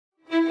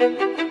Hi,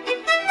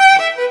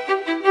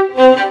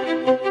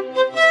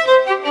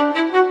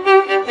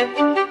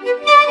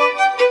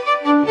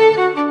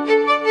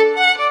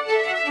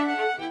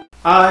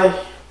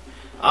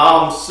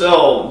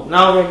 so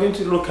now we're going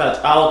to look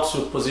at how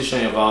to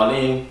position your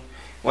violin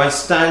when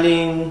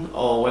standing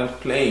or when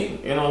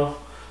playing. You know,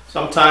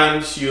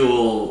 sometimes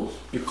you're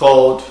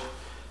called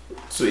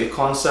to a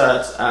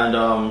concert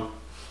and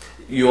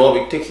you'll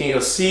be taking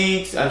your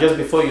seat, and just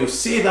before you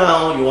sit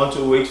down you want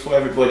to wait for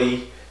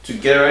everybody to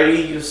get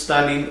ready. You're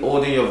standing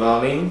holding your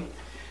violin.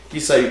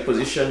 This is how you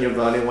position your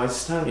violin when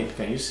standing.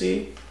 Can you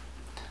see?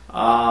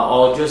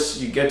 Or just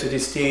you get to the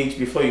stage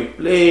before you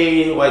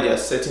play, while they're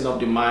setting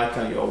up the mic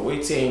and you're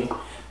waiting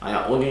and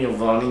you're holding your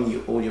violin,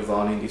 you hold your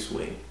violin this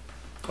way.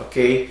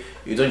 Okay,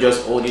 you don't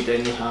just hold it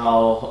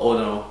anyhow, oh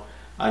no,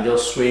 and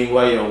just swing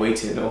while you're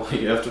waiting. No,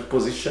 you have to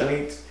position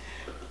it,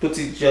 put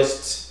it,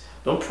 just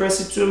don't press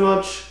it too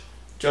much,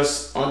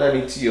 just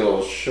underneath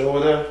your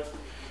shoulder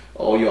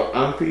or your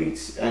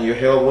armpit and your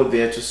elbow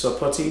there to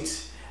support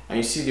it. And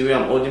you see the way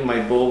I'm holding my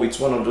bow with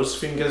one of those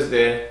fingers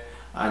there,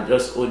 and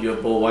just hold your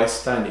bow while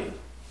standing.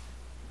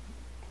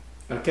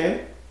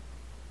 Okay,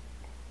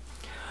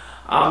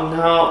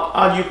 now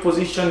how do you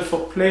position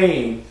for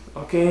playing?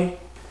 Okay,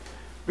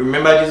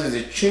 remember this is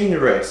a chain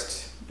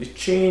rest, the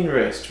chain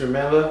rest,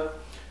 remember.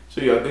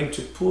 So you are going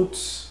to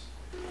put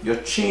your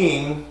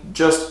chain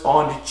just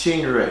on the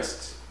chain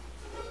rest.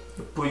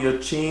 You put your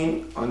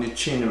chain on the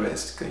chain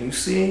rest. Can you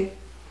see?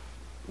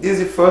 This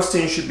is the first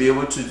thing you should be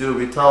able to do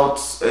without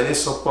any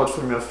support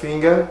from your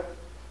finger.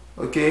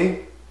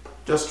 Okay,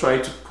 just try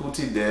to put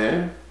it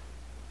there.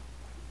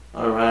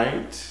 All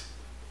right.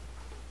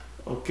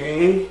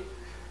 Okay,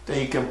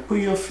 then you can put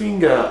your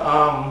finger.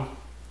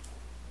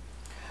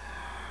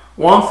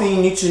 One thing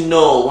you need to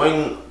know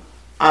when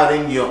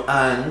adding your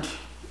hand,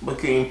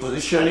 okay, in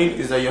positioning,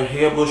 is that your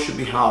elbow should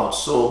be out.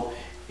 So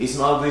it's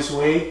not this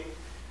way.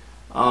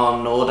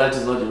 No, that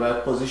is not the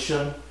right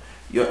position.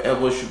 Your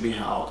elbow should be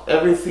out.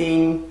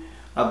 Everything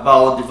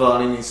about the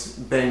violin is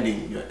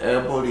bending. Your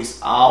elbow is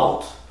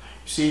out.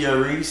 You see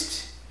your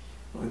wrist,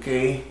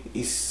 okay,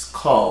 is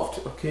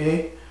curved.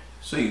 Okay,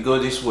 so you go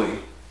this way.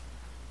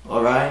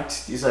 All right,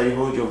 this is how you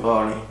hold your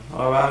violin.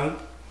 All right.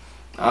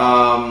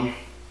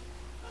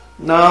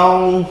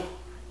 Now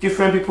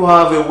different people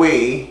have a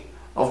way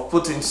of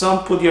putting.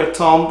 Some put your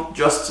thumb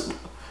just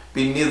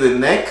beneath the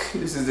neck.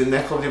 This is the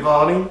neck of the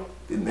violin,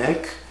 the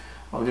neck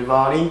of the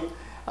violin.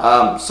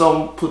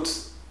 Some put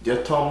their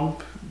thumb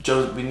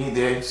just beneath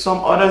there.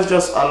 Some others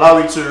just allow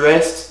it to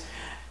rest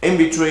in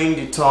between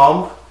the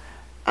thumb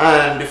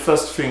and the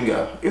first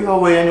finger. Either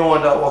way,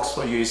 anyone that works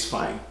for you is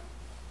fine.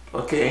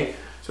 Okay,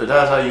 so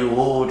that's how you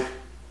hold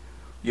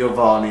your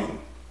violin.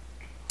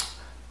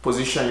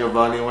 Position your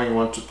violin when you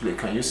want to play.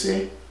 Can you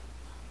see?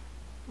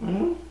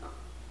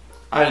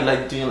 I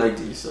like doing like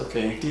this.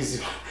 Okay,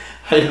 this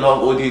I love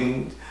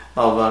holding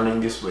our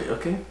violin this way.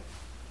 Okay,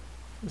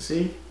 you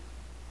see?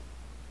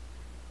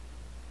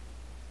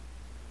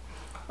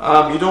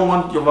 You don't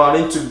want your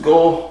violin to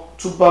go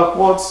too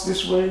backwards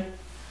this way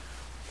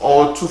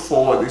or too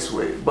forward this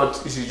way, but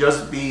it should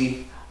just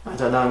be at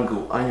an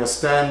angle, and your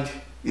stand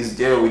is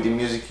there with the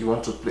music you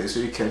want to play, so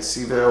you can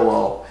see very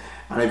well.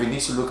 And if you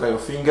need to look at your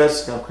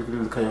fingers, you can quickly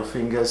look at your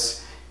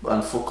fingers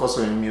and focus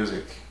on your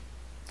music.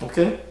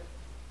 Okay,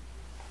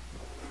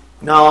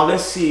 now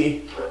let's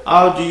see,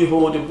 how do you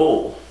hold the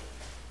bow?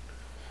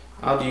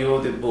 How do you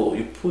hold the bow?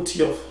 You put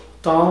your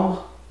thumb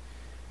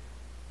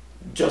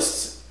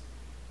just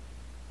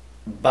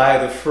by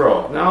the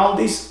frog. Now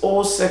this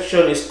whole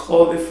section is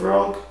called the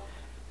frog,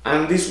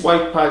 and this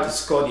white part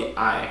is called the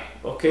eye.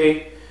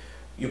 Okay,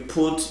 you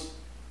put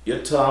your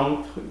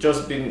thumb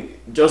just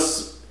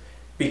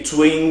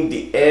between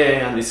the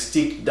air and the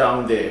stick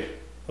down there.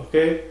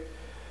 Okay,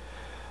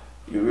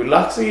 you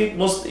relax it.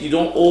 You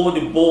don't hold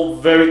the bow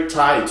very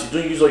tight. You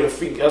don't use all your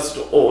fingers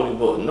to hold the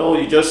bow. No,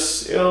 you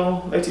just, you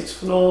know, let it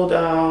flow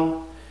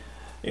down,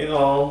 you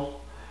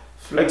know,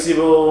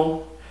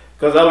 flexible,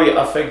 because that will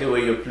affect the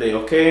way you play.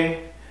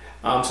 Okay,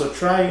 so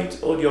try it,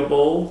 hold your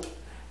bow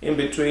in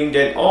between,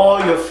 then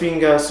all your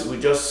fingers will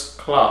just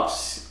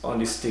collapse on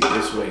the stick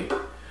this way.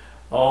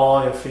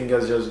 All your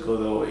fingers just go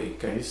that way.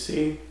 Can you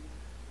see?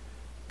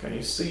 Can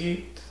you see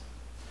it?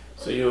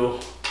 So you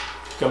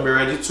can be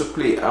ready to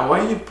play. And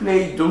when you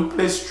play, don't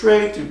play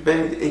straight, you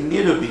bend a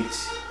little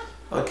bit.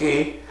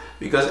 Okay,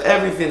 because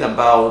everything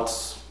about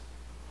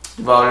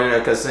the violin,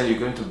 like I said, you're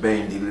going to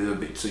bend a little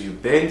bit. So you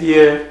bend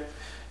here,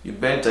 you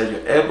bend at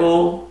your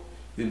elbow,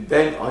 you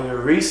bend on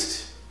your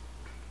wrist,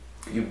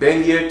 you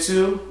bend here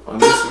too on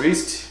this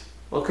wrist.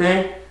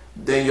 Okay,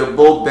 then your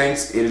bow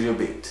bends a little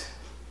bit.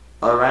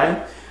 All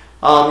right,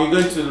 you're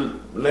going to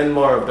learn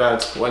more of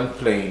that when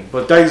playing,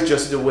 but that is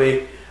just the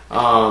way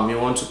you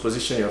want to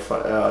position your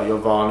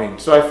violin.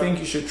 So I think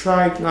you should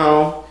try it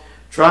now.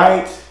 Try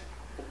it.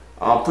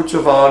 Put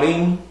your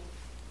violin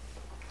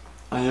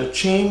on your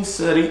chain,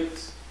 set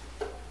it,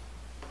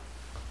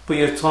 put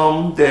your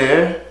thumb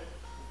there,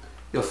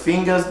 your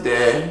fingers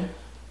there,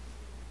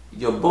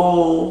 your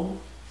bow.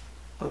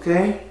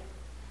 Okay,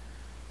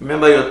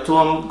 Remember, your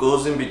thumb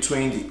goes in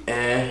between the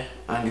air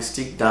and the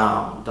stick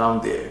down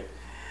there.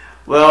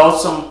 Well,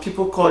 some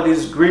people call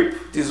this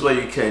grip. This is where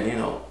you can, you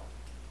know,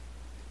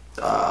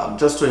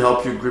 just to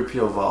help you grip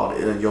your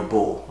violin, your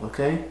bow.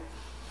 Okay.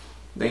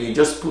 Then you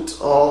just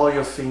put all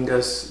your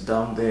fingers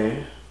down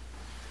there.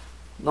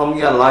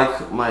 Normally, I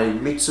like my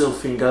little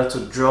finger to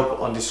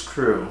drop on the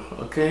screw.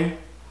 Okay.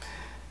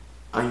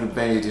 And you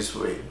bend it this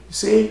way. You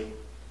see?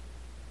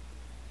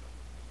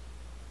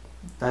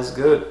 That's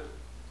good.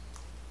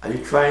 Are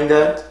you trying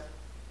that?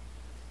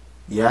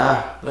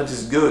 Yeah, that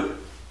is good.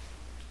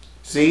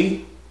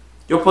 See?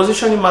 Your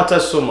positioning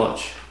matters so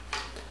much.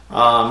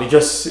 It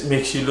just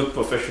makes you look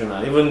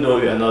professional, even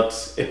though you are not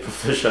a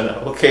professional,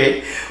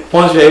 okay?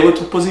 Once you're able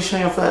to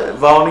position your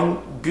violin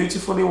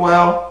beautifully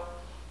well,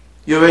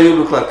 you already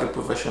look like a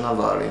professional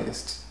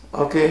violinist.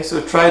 Okay, so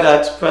try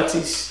that,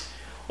 practice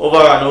over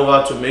and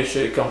over to make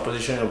sure you can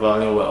position your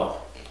violin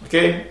well.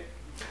 Okay?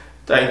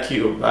 Thank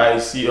you. Bye.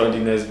 See you on the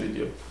next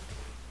video.